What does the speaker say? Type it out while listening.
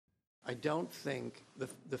I don't think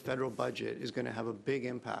the federal budget is going to have a big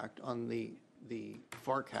impact on the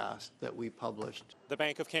forecast that we published. The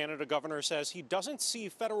Bank of Canada governor says he doesn't see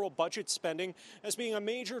federal budget spending as being a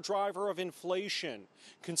major driver of inflation.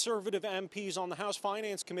 Conservative MPs on the House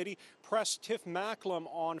Finance Committee pressed Tiff Macklem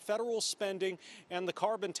on federal spending and the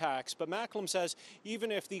carbon tax. But Macklem says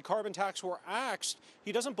even if the carbon tax were axed,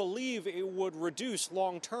 he doesn't believe it would reduce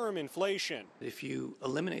long-term inflation. If you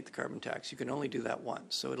eliminate the carbon tax, you can only do that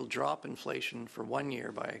once. So it'll drop inflation for 1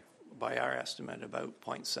 year by our estimate about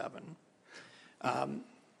 0.7.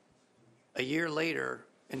 A year later,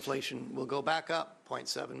 inflation will go back up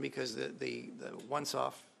 0.7 because the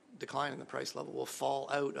once-off decline in the price level will fall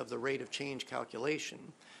out of the rate of change calculation.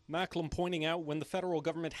 Macklem pointing out when the federal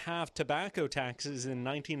government halved tobacco taxes in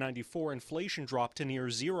 1994, inflation dropped to near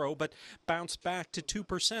zero but bounced back to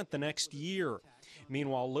 2% the next year.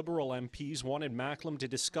 Meanwhile, Liberal MPs wanted Macklem to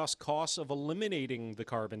discuss costs of eliminating the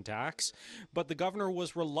carbon tax, but the governor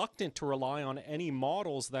was reluctant to rely on any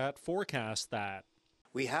models that forecast that.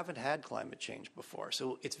 We haven't had climate change before,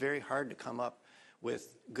 so it's very hard to come up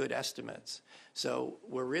with good estimates. So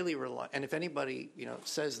we're really relying, and if anybody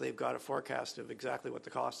says they've got a forecast of exactly what the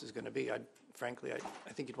cost is going to be, frankly, I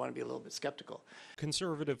think you'd want to be a little bit skeptical.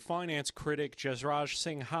 Conservative finance critic Jasraj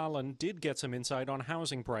Singh Halan did get some insight on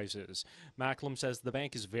housing prices. Macklem says the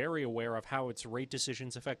bank is very aware of how its rate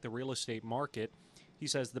decisions affect the real estate market. He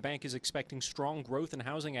says the bank is expecting strong growth in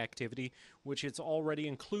housing activity, which it's already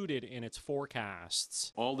included in its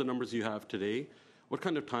forecasts. All the numbers you have today, what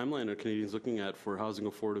kind of timeline are Canadians looking at for housing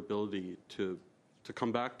affordability to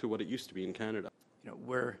come back to what it used to be in Canada?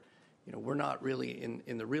 We're not really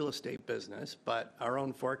in the real estate business, but our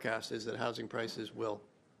own forecast is that housing prices will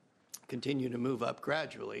continue to move up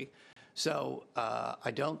gradually. So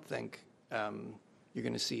I don't think you're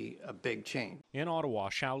going to see a big change. In Ottawa,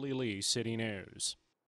 Xiaoli Li, City News.